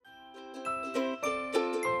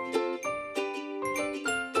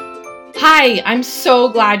Hi, I'm so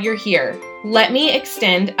glad you're here. Let me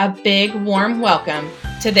extend a big warm welcome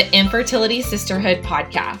to the Infertility Sisterhood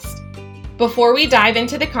podcast. Before we dive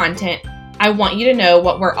into the content, I want you to know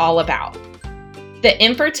what we're all about. The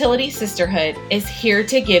Infertility Sisterhood is here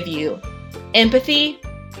to give you empathy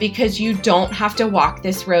because you don't have to walk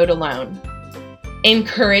this road alone.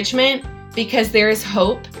 Encouragement because there is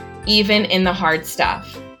hope even in the hard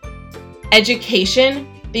stuff. Education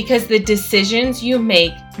because the decisions you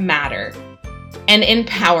make matter. And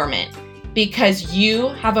empowerment because you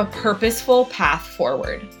have a purposeful path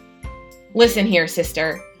forward. Listen here,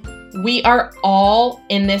 sister. We are all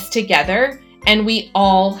in this together and we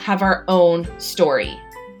all have our own story.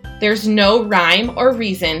 There's no rhyme or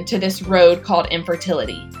reason to this road called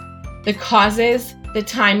infertility. The causes, the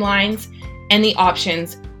timelines, and the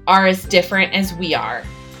options are as different as we are.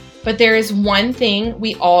 But there is one thing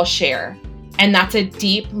we all share, and that's a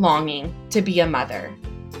deep longing to be a mother.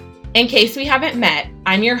 In case we haven't met,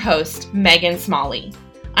 I'm your host, Megan Smalley.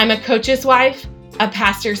 I'm a coach's wife, a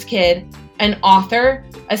pastor's kid, an author,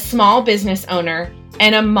 a small business owner,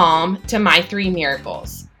 and a mom to my 3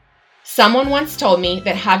 miracles. Someone once told me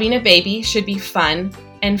that having a baby should be fun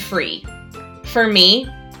and free. For me,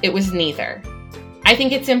 it was neither. I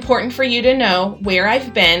think it's important for you to know where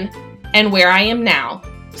I've been and where I am now,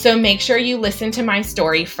 so make sure you listen to my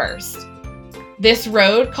story first. This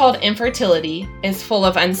road called infertility is full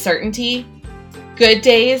of uncertainty, good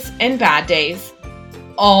days and bad days,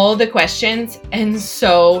 all the questions, and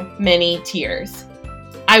so many tears.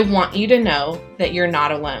 I want you to know that you're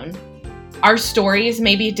not alone. Our stories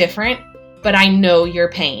may be different, but I know your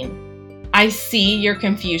pain. I see your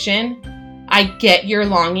confusion. I get your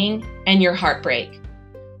longing and your heartbreak.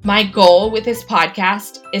 My goal with this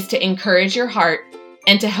podcast is to encourage your heart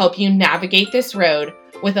and to help you navigate this road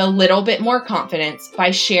with a little bit more confidence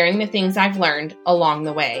by sharing the things I've learned along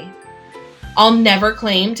the way. I'll never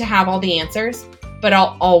claim to have all the answers, but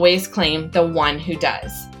I'll always claim the one who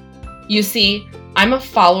does. You see, I'm a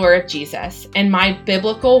follower of Jesus, and my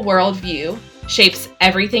biblical worldview shapes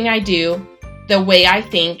everything I do, the way I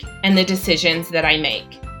think, and the decisions that I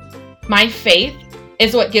make. My faith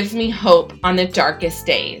is what gives me hope on the darkest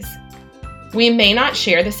days. We may not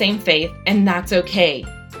share the same faith, and that's okay.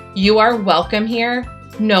 You are welcome here,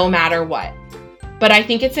 no matter what. But I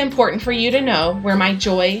think it's important for you to know where my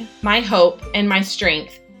joy, my hope, and my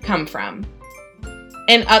strength come from.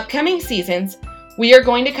 In upcoming seasons, we are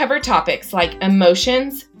going to cover topics like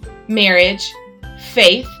emotions, marriage,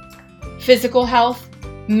 faith, physical health,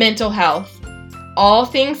 mental health, all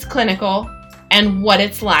things clinical, and what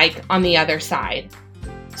it's like on the other side.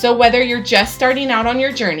 So whether you're just starting out on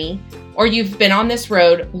your journey or you've been on this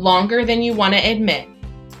road longer than you want to admit,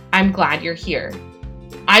 I'm glad you're here.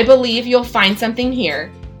 I believe you'll find something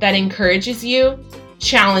here that encourages you,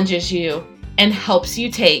 challenges you, and helps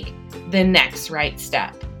you take the next right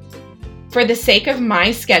step. For the sake of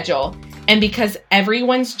my schedule, and because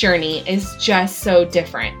everyone's journey is just so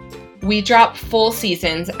different, we drop full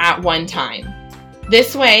seasons at one time.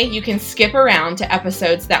 This way, you can skip around to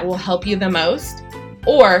episodes that will help you the most,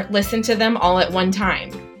 or listen to them all at one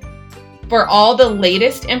time. For all the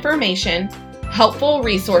latest information, helpful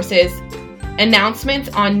resources, announcements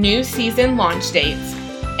on new season launch dates,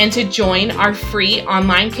 and to join our free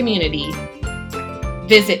online community,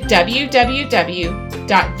 visit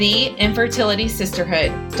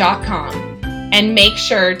www.theinfertilitysisterhood.com and make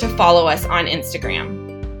sure to follow us on Instagram.